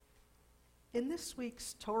In this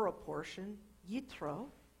week's Torah portion, Yitro,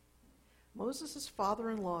 Moses'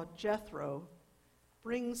 father-in-law Jethro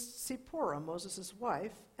brings Zipporah, Moses'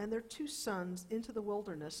 wife, and their 2 sons into the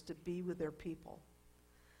wilderness to be with their people.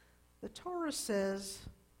 The Torah says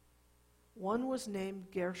one was named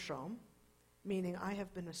Gershom, meaning I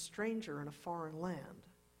have been a stranger in a foreign land.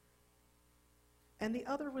 And the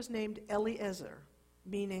other was named Eliezer,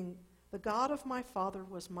 meaning the God of my father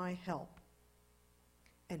was my help,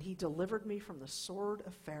 and he delivered me from the sword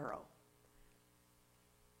of Pharaoh.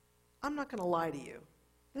 I'm not going to lie to you.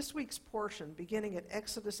 This week's portion, beginning at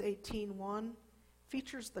Exodus 18:1,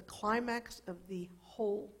 features the climax of the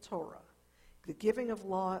whole Torah, the giving of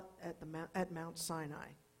law at Mount Sinai.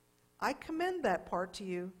 I commend that part to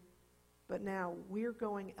you, but now we're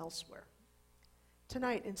going elsewhere.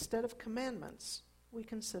 Tonight, instead of commandments, we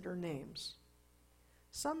consider names.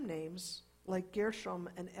 Some names, like Gershom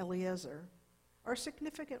and Eliezer, are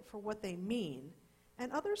significant for what they mean,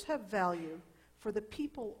 and others have value for the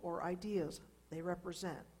people or ideas they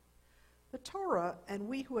represent. The Torah, and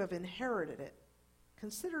we who have inherited it,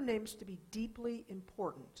 consider names to be deeply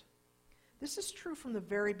important. This is true from the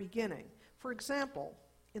very beginning. For example,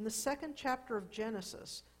 in the 2nd chapter of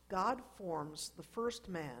Genesis, God forms the first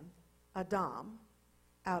man, Adam,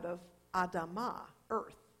 out of Adamah,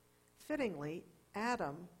 earth. Fittingly,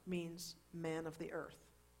 Adam means man of the earth.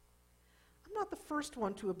 I'm not the first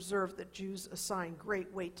one to observe that Jews assign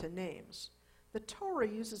great weight to names. The Torah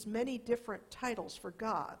uses many different titles for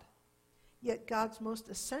God, yet God's most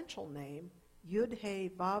essential name,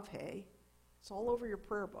 Yud-He-Vav-He, it's all over your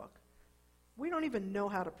prayer book, we don't even know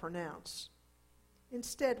how to pronounce.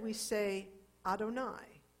 Instead, we say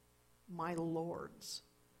Adonai, my lords.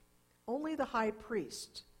 Only the high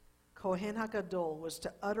priest, Kohen HaGadol, was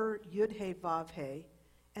to utter Yud-He-Vav-He,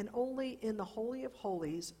 and only in the Holy of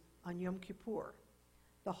Holies on Yom Kippur.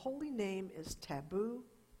 The holy name is taboo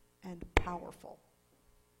and powerful.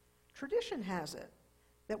 Tradition has it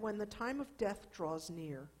that when the time of death draws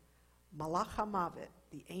near, Malach HaMavet,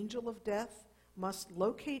 the angel of death, must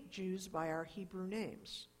locate Jews by our Hebrew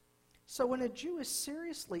names. So when a Jew is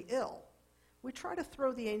seriously ill, we try to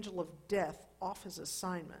throw the angel of death off his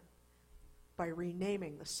assignment by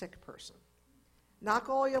renaming the sick person. Knock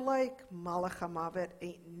all you like, Malach HaMavet,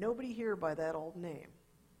 ain't nobody here by that old name.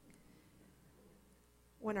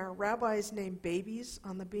 When our rabbis name babies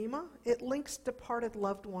on the bima, it links departed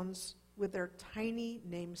loved ones with their tiny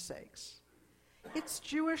namesakes. It's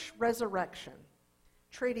Jewish resurrection,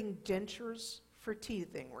 trading dentures for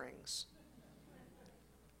teething rings.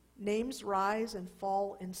 Names rise and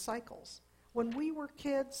fall in cycles. When we were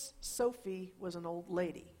kids, Sophie was an old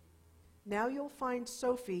lady. Now you'll find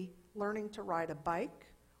Sophie learning to ride a bike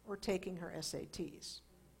or taking her SATs.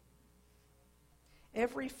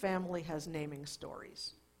 Every family has naming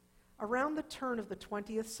stories. Around the turn of the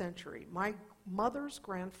 20th century, my mother's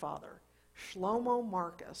grandfather, Shlomo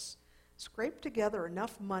Marcus, scraped together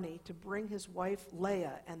enough money to bring his wife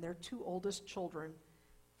Leah and their 2 oldest children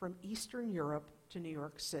from Eastern Europe to New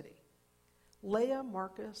York City. Leah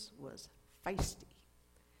Marcus was feisty.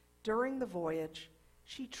 During the voyage,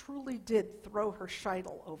 she truly did throw her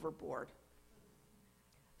sheitel overboard.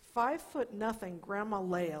 5'0" Grandma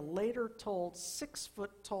Leah later told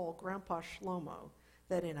 6-foot-tall Grandpa Shlomo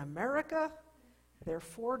that in America, their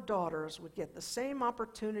 4 daughters would get the same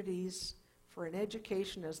opportunities for an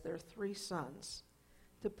education as their 3 sons,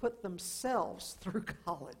 to put themselves through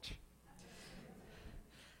college.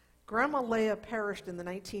 Grandma Leah perished in the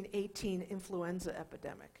 1918 influenza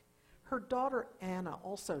epidemic. Her daughter Anna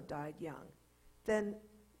also died young. Then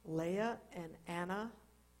Leah and Anna,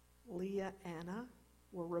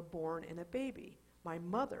 were reborn in a baby, my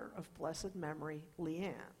mother of blessed memory,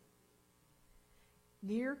 Leanne.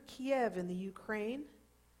 Near Kiev in the Ukraine,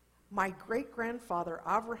 my great-grandfather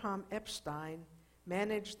Avraham Epstein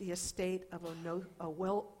managed the estate of a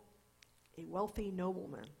wealthy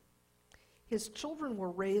nobleman. His children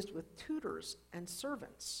were raised with tutors and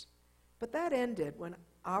servants, but that ended when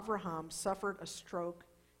Avraham suffered a stroke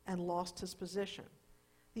and lost his position.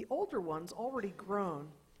 The older ones, already grown,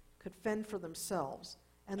 could fend for themselves,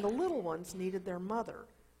 and the little ones needed their mother.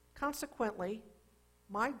 Consequently,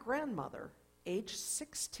 my grandmother, age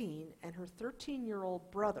 16, and her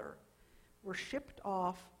 13-year-old brother were shipped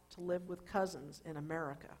off to live with cousins in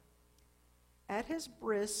America. At his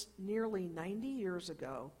bris nearly 90 years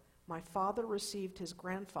ago, my father received his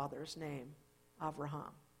grandfather's name,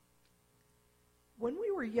 Avraham. When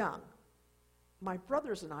we were young, my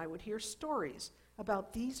brothers and I would hear stories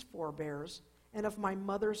about these forebears and of my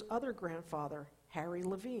mother's other grandfather, Harry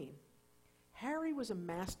Levine. Harry was a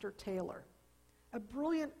master tailor, a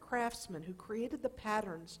brilliant craftsman who created the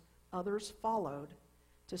patterns Others followed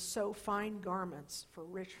to sew fine garments for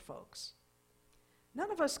rich folks.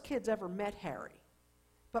 None of us kids ever met Harry,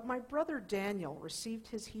 but my brother Daniel received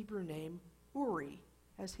his Hebrew name, Uri,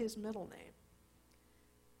 as his middle name.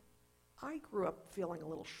 I grew up feeling a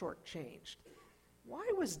little shortchanged. Why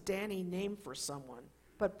was Danny named for someone,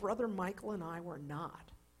 but Brother Michael and I were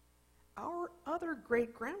not? Our other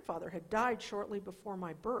great-grandfather had died shortly before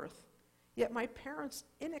my birth, yet my parents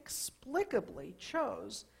inexplicably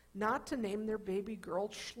chose not to name their baby girl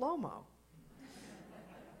Shlomo.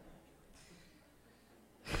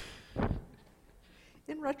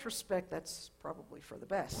 In retrospect, that's probably for the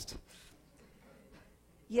best.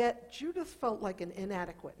 Yet Judith felt like an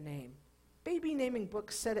inadequate name. Baby naming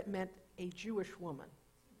books said it meant a Jewish woman.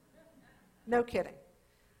 No kidding.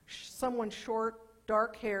 Someone short,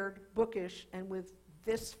 dark-haired, bookish, and with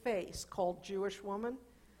this face called Jewish woman.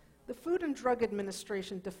 The Food and Drug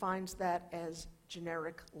Administration defines that as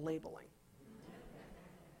generic labeling.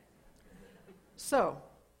 So,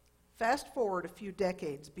 fast forward a few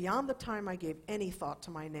decades beyond the time I gave any thought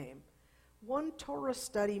to my name. One Torah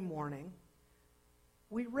study morning,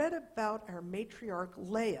 we read about our matriarch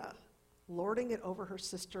Leah lording it over her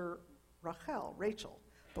sister Rachel,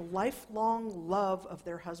 the lifelong love of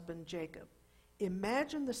their husband Jacob.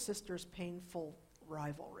 Imagine the sisters' painful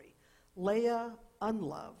rivalry. Leah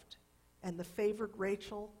unloved, and the favored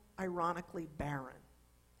Rachel ironically barren.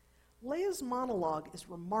 Leah's monologue is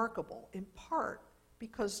remarkable in part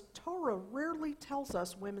because Torah rarely tells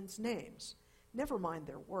us women's names, never mind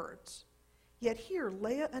their words. Yet here,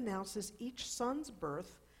 Leah announces each son's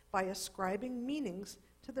birth by ascribing meanings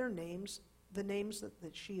to their names, the names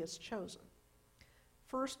that she has chosen.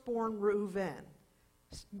 Firstborn Reuven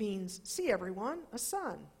means, see everyone, a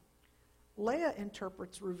son. Leah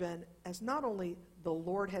interprets Reuven as not only the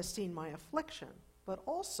Lord has seen my affliction, but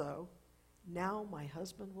also, now my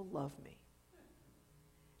husband will love me.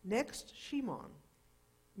 Next, Shimon,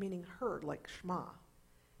 meaning heard, like Shema,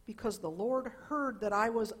 because the Lord heard that I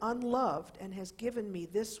was unloved and has given me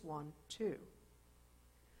this one too.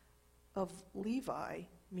 Of Levi,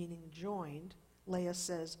 meaning joined, Leah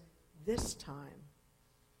says, this time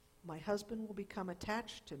my husband will become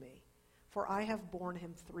attached to me, for I have borne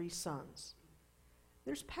him 3 sons.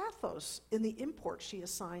 There's pathos in the import she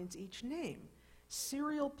assigns each name,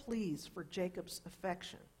 serial pleas for Jacob's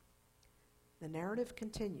affection. The narrative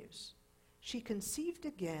continues. She conceived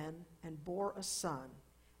again and bore a son,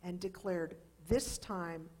 and declared, this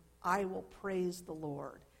time I will praise the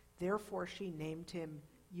Lord. Therefore she named him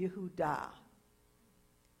Yehudah.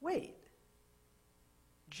 Wait,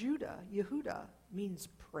 Yehudah, means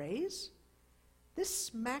praise? This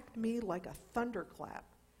smacked me like a thunderclap.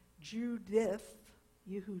 Judith,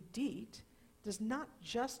 Yehudit, does not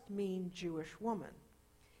just mean Jewish woman.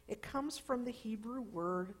 It comes from the Hebrew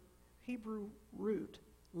root,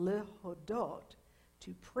 lehodot,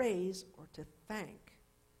 to praise or to thank.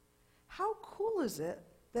 How cool is it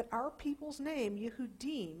that our people's name,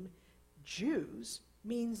 Yehudim, Jews,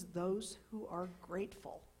 means those who are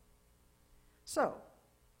grateful? So,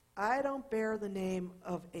 I don't bear the name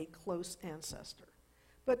of a close ancestor,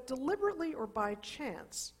 but deliberately or by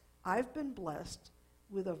chance, I've been blessed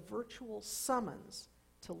with a virtual summons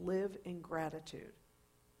to live in gratitude.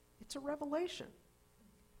 It's a revelation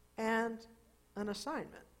and an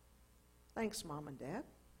assignment. Thanks, Mom and Dad.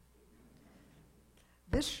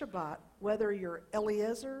 This Shabbat, whether you're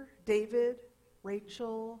Eliezer, David,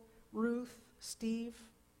 Rachel, Ruth, Steve,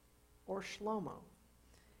 or Shlomo,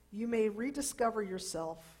 may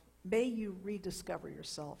you rediscover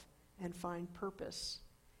yourself and find purpose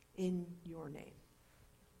in your name.